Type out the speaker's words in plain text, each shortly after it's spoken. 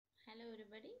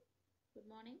everybody, good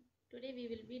morning. Today we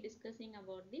will be discussing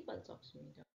about the pulse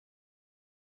oximeter.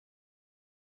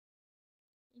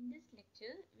 In this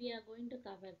lecture, we are going to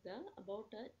cover about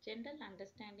a general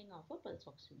understanding of a pulse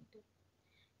oximeter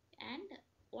and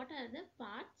what are the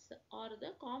parts or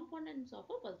the components of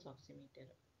a pulse oximeter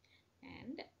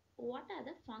and what are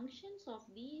the functions of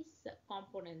these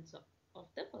components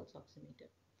of the pulse oximeter.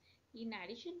 In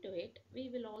addition to it, we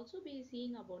will also be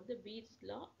seeing about the Beer's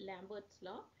law, Lambert's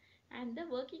law and the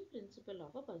working principle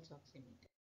of a pulse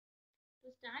oximeter. To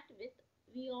start with,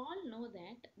 we all know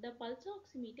that the pulse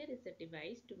oximeter is a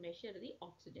device to measure the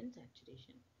oxygen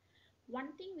saturation.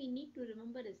 One thing we need to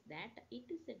remember is that it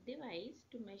is a device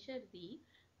to measure the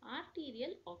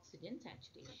arterial oxygen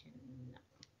saturation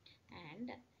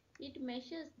and it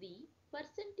measures the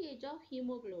percentage of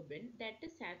hemoglobin that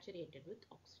is saturated with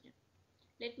oxygen.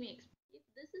 Let me explain. If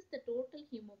this is the total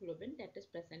hemoglobin that is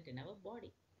present in our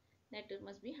body, that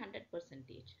must be 100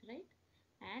 percentage, right?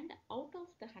 And out of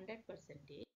the 100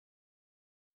 percentage,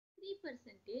 3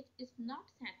 percentage is not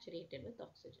saturated with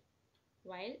oxygen,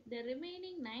 while the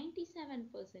remaining 97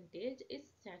 percentage is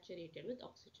saturated with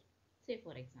oxygen. Say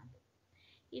for example,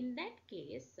 in that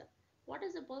case, what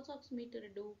does a pulse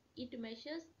oximeter do? It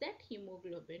measures that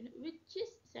hemoglobin which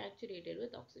is saturated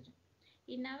with oxygen.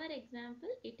 In our example,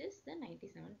 it is the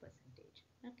 97 percentage.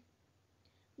 Okay.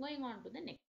 Going on to the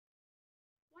next.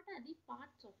 What are the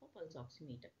parts of a pulse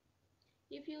oximeter?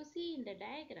 If you see in the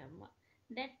diagram,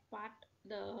 that part,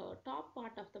 the top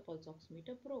part of the pulse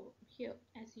oximeter probe, here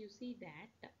as you see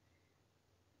that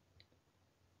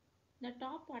the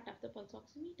top part of the pulse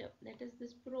oximeter, that is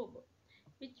this probe,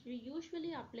 which we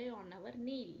usually apply on our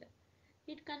nail.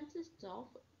 It consists of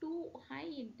two high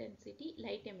intensity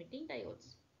light emitting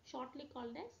diodes, shortly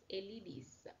called as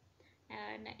LEDs.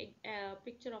 And a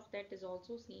picture of that is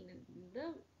also seen in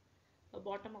the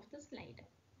bottom of the slide.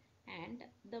 And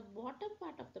the bottom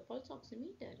part of the pulse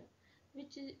oximeter,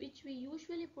 which we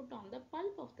usually put on the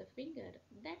pulp of the finger,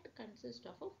 that consists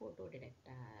of a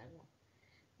photodetector.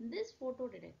 This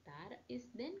photodetector is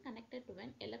then connected to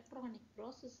an electronic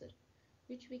processor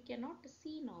which we cannot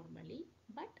see normally,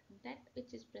 but that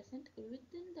which is present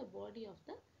within the body of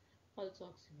the pulse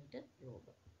oximeter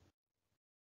probe.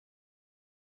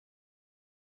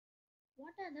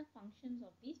 What are the functions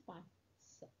of these parts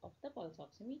of the pulse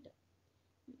oximeter?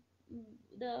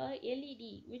 The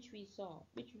LED which we saw,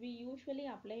 which we usually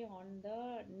apply on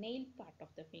the nail part of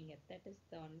the finger, that is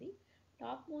on the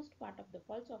topmost part of the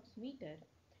pulse oximeter,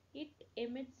 it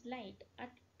emits light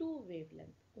at two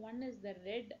wavelengths. One is the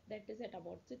red, that is at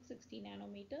about 660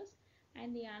 nanometers,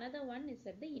 and the another one is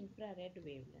at the infrared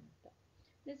wavelength.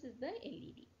 This is the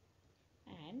LED.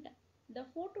 And the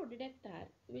photodetector,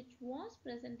 which was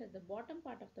present at the bottom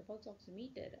part of the pulse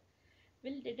oximeter,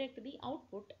 will detect the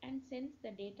output and sends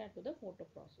the data to the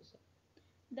photoprocessor.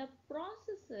 The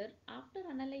processor, after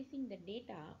analyzing the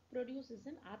data, produces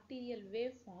an arterial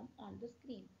waveform on the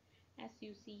screen. As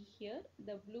you see here,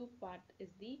 the blue part is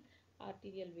the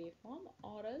arterial waveform,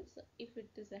 or else if it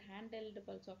is a handheld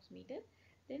pulse oximeter,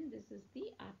 then this is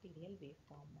the arterial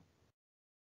waveform.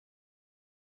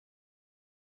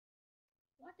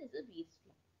 What is a Beer's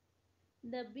law?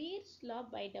 The Beer's law,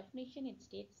 by definition, it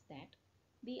states that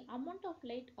the amount of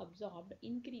light absorbed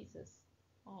increases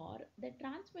or the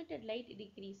transmitted light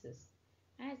decreases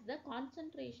as the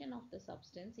concentration of the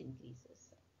substance increases.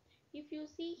 If you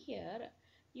see here,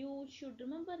 you should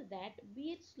remember that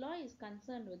Beer's law is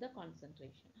concerned with the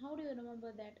concentration. How do you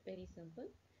remember that? Very simple.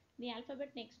 The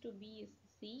alphabet next to B is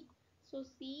C. So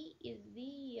C is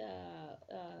the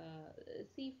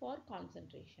C for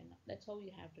concentration. That's how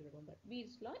you have to remember.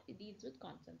 Beer's law deals with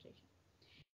concentration.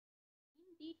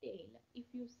 In detail, if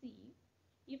you see,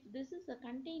 if this is a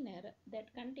container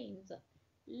that contains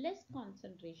less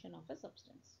concentration of a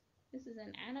substance, this is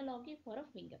an analogy for a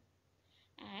finger.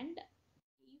 And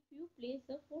if you place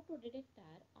a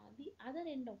photodetector on the other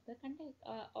end of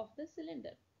the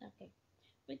cylinder, okay,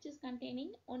 which is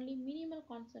containing only minimal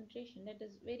concentration, that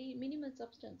is very minimal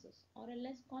substances or a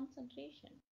less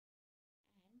concentration,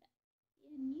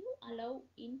 and you allow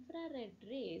infrared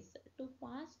rays to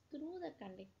pass through the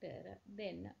conductor,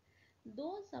 then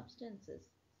those substances,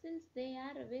 since they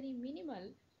are very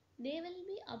minimal, they will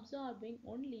be absorbing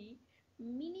only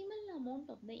minimal amount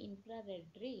of the infrared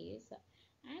rays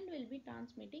and will be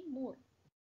transmitting more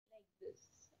like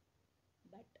this.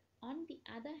 But on the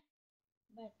other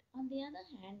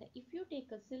if you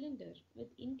take a cylinder with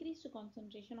increased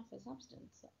concentration of a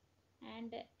substance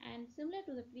and similar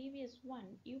to the previous one,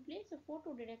 you place a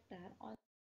photodetector on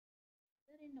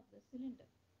the other end of the cylinder.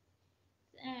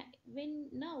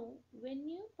 When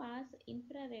you pass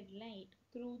infrared light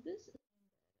through this,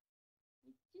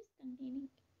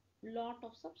 lot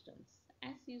of substance.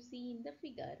 As you see in the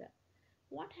figure,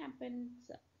 what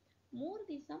happens? More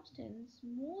the substance,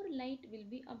 more light will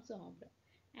be absorbed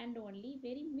and only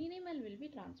very minimal will be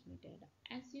transmitted,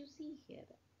 as you see here.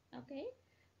 Okay,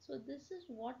 so this is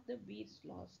what the Beer's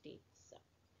law states.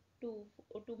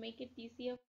 To make it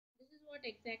easier, this is what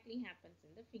exactly happens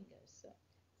in the fingers.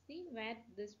 See where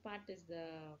this part is the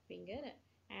finger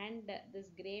and this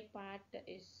gray part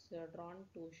is drawn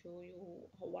to show you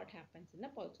what happens in the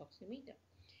pulse oximeter.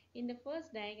 In the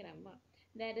first diagram,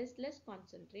 there is less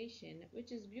concentration,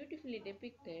 which is beautifully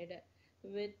depicted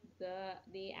with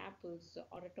the apples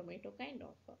or a tomato kind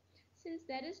of. Since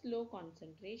there is low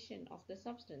concentration of the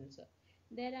substance,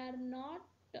 there are not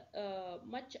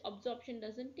much absorption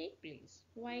doesn't take place.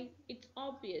 Why? It's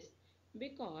obvious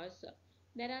because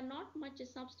there are not much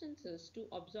substances to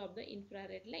absorb the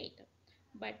infrared light.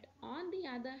 But on the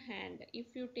other hand,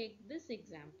 if you take this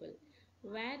example,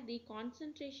 where the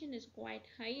concentration is quite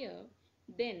higher,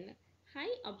 then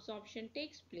high absorption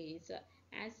takes place.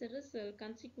 As a result,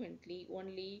 consequently,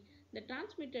 only the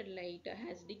transmitted light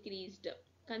has decreased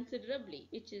considerably,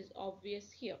 which is obvious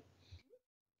here.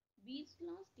 Beer's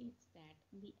law states that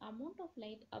the amount of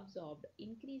light absorbed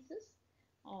increases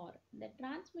or the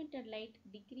transmitted light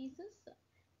decreases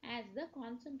as the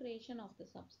concentration of the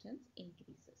substance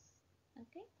increases.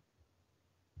 Okay.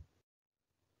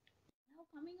 Now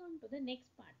coming on to the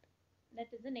next part, that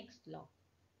is the next law.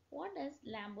 What does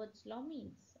Lambert's law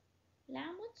means?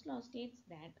 Lambert's law states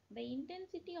that the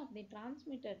intensity of the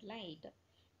transmitted light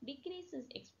decreases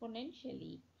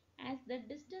exponentially as the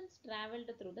distance traveled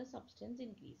through the substance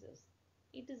increases.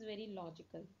 It is very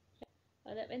logical.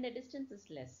 When the distance is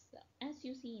less, as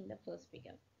you see in the first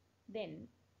figure, then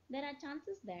there are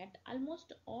chances that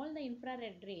almost all the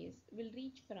infrared rays will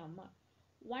reach from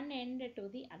one end to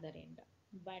the other end.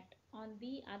 But on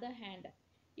the other hand,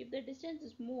 if the distance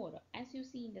is more, as you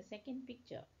see in the second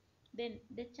picture, then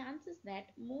the chances that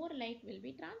more light will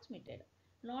be transmitted.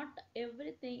 Not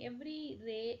every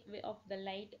ray of the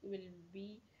light will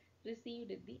be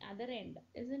received at the other end,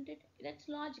 isn't it? That's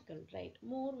logical, right?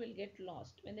 More will get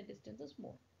lost when the distance is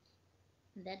more.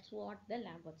 That's what the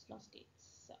Lambert's law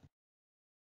states.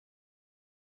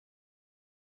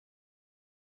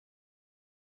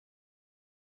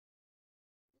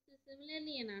 This is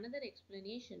similarly another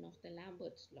explanation of the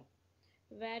Lambert's law,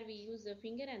 where we use the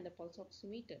finger and the pulse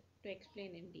oximeter to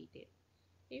explain in detail.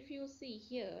 If you see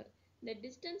here, the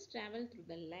distance traveled through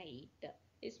the light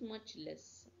is much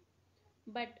less.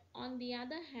 But on the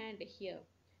other hand here,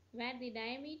 where the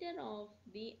diameter of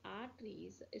the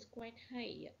arteries is quite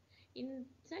high, in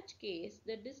such case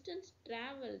the distance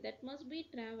traveled that must be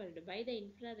traveled by the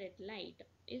infrared light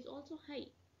is also high.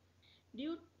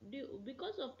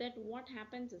 Because of that, what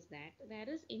happens is that there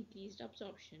is increased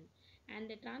absorption and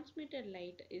the transmitted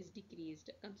light is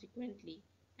decreased consequently,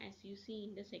 as you see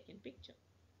in the second picture.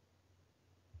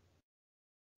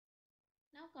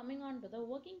 Now coming on to the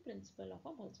working principle of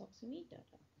a pulse oximeter.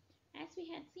 As we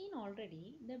had seen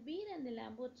already, the Beer and the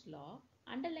Lambert's law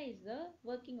underlies the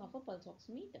working of a pulse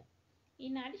oximeter.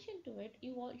 In addition to it,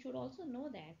 you all should also know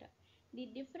that the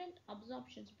different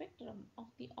absorption spectrum of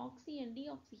the oxy and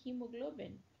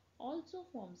deoxyhemoglobin also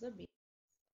forms a base.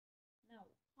 Now,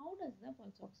 how does the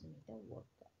pulse oximeter work?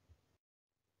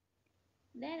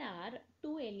 There are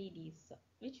two LEDs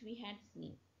which we had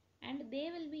seen, and they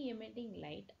will be emitting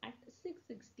light at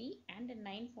 660 and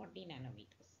 940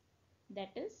 nanometers.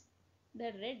 That is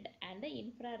the red and the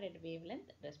infrared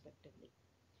wavelength respectively.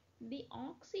 The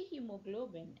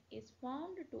oxyhemoglobin is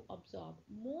found to absorb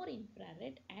more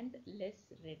infrared and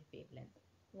less red wavelength,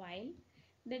 while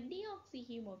the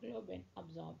deoxyhemoglobin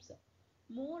absorbs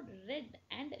more red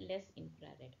and less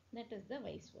infrared. That is the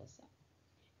vice versa.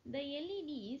 The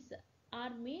LEDs are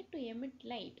made to emit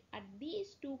light at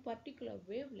these two particular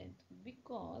wavelengths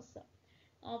because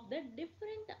of the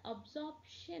different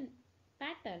absorption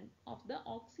pattern of the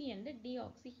oxy and the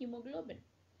deoxyhemoglobin.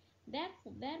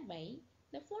 Thereby,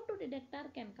 the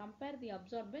photodetector can compare the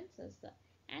absorbances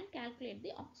and calculate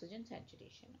the oxygen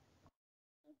saturation.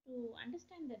 So to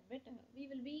understand that better, we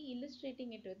will be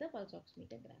illustrating it with the pulse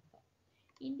oximeter graph.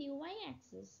 In the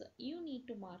y-axis, you need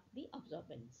to mark the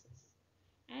absorbances,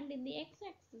 and in the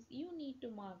x-axis, you need to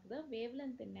mark the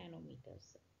wavelength in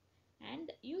nanometers,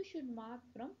 and you should mark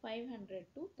from 500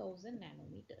 to 1000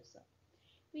 nanometers.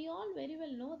 We all very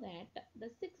well know that the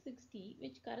 660,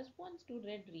 which corresponds to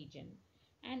red region,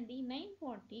 and the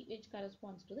 940, which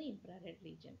corresponds to the infrared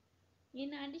region.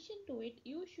 In addition to it,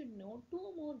 you should know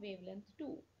two more wavelengths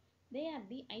too. They are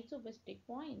the isobestic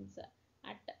points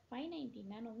at 590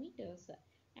 nanometers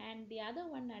and the other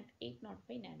one at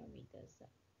 805 nanometers.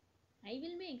 I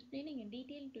will be explaining in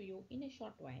detail to you in a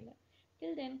short while.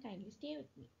 Till then, kindly stay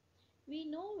with me. We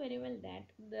know very well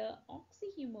that the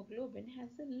oxyhemoglobin has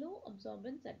a low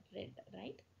absorbance at red,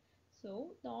 right?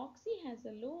 So the oxy has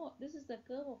a low, this is the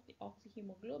curve of the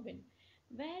oxyhemoglobin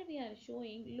where we are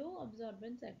showing low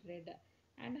absorbance at red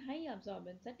and high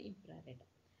absorbance at infrared.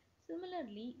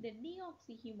 Similarly, the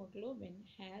deoxyhemoglobin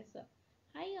has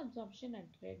high absorption at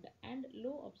red and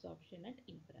low absorption at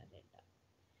infrared.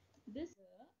 This is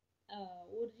the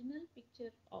original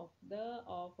picture of the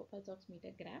pulse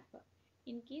oximeter graph.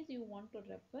 In case you want to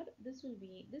refer, this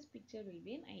picture will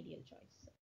be an ideal choice.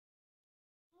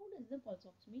 How does the pulse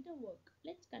oximeter work?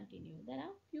 Let's continue. There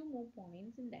are few more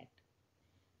points in that.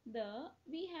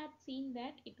 We have seen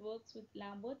that it works with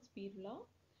Lambert's speed law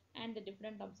and the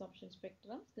different absorption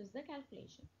spectrums gives the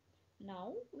calculation.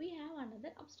 Now we have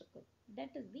another obstacle, that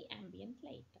is the ambient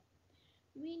light.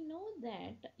 We know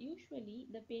that usually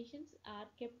the patients are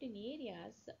kept in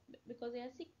areas because they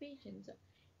are sick patients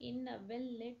in a well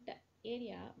lit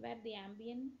area where the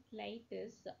ambient light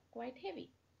is quite heavy.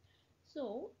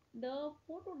 So the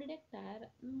photodetector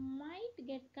might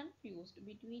get confused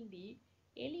between the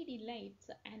LED lights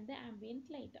and the ambient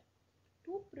light.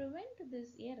 To prevent this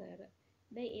error,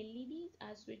 the LEDs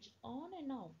are switched on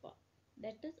and off,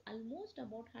 that is almost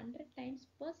about 100 times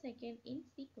per second in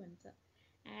sequence,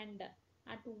 and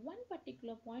at one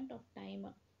particular point of time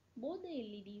both the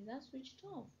LEDs are switched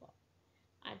off.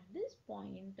 At this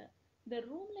point the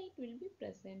room light will be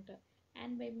present,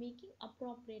 and by making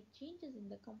appropriate changes in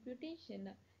the computation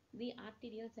the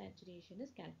arterial saturation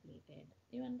is calculated.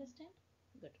 You understand?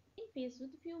 Good. We face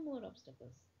with few more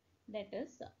obstacles, that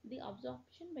is the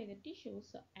absorption by the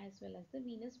tissues as well as the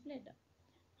venous blood.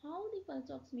 How the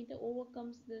pulse oximeter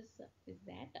overcomes this is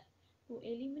that to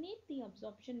eliminate the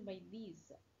absorption by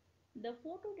these, the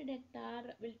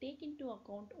photodetector will take into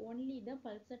account only the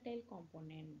pulsatile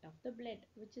component of the blood,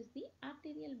 which is the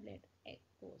arterial blood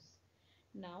echoes.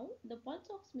 Now, the pulse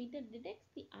oximeter detects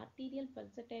the arterial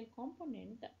pulsatile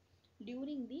component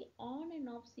during the on and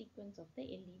off sequence of the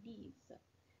LEDs.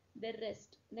 The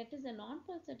rest, that is the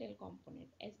non-pulsatile component,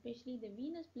 especially the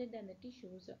venous blood and the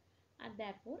tissues, are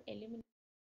therefore eliminated.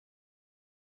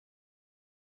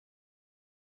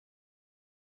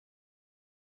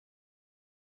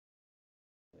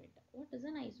 What is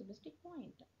an isobestic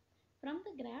point? From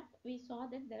the graph, we saw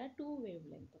that there are two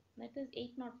wavelengths, that is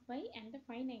 805 and the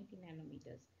 590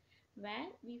 nanometers, where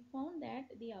we found that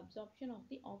the absorption of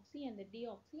the oxy and the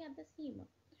deoxy are the same.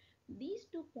 These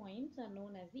 2 points are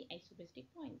known as the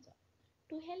isobestic points.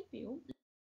 To help you,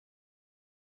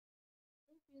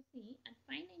 if you see at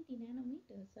 590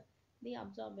 nanometers, the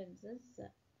absorbance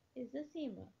is the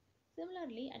same.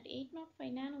 Similarly, at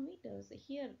 805 nanometers,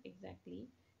 here exactly,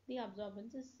 the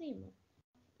absorbance is same.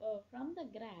 From the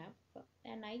graph,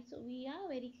 we are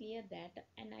very clear that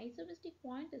an isobestic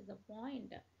point is the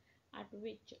point at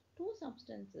which two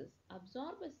substances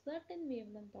absorb a certain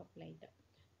wavelength of light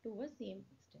to a same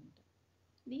extent.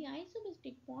 The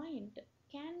isobestic point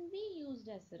can be used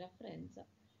as a reference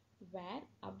where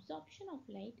absorption of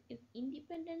light is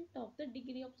independent of the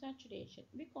degree of saturation,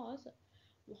 because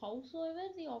howsoever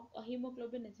the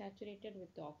hemoglobin is saturated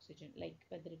with the oxygen, like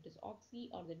whether it is oxy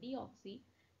or the deoxy,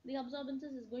 the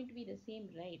absorbances is going to be the same,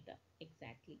 right?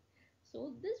 Exactly.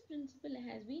 So this principle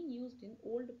has been used in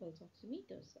old pulse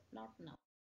oximeters, not now.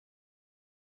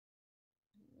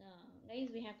 Guys,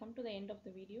 we have come to the end of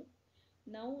the video.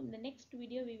 Now in the next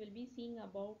video we will be seeing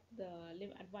about the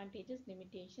advantages,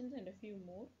 limitations and a few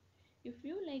more. If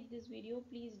you like this video,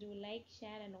 please do like,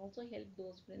 share and also help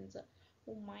those friends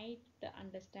who might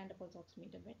understand the pulse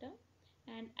oximeter better.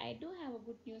 And I do have a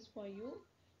good news for you.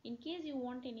 In case you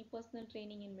want any personal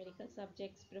training in medical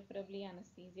subjects, preferably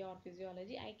anesthesia or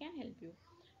physiology, I can help you.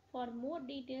 For more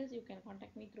details, you can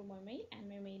contact me through my mail, and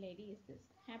my mail ID is this.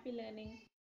 Happy learning.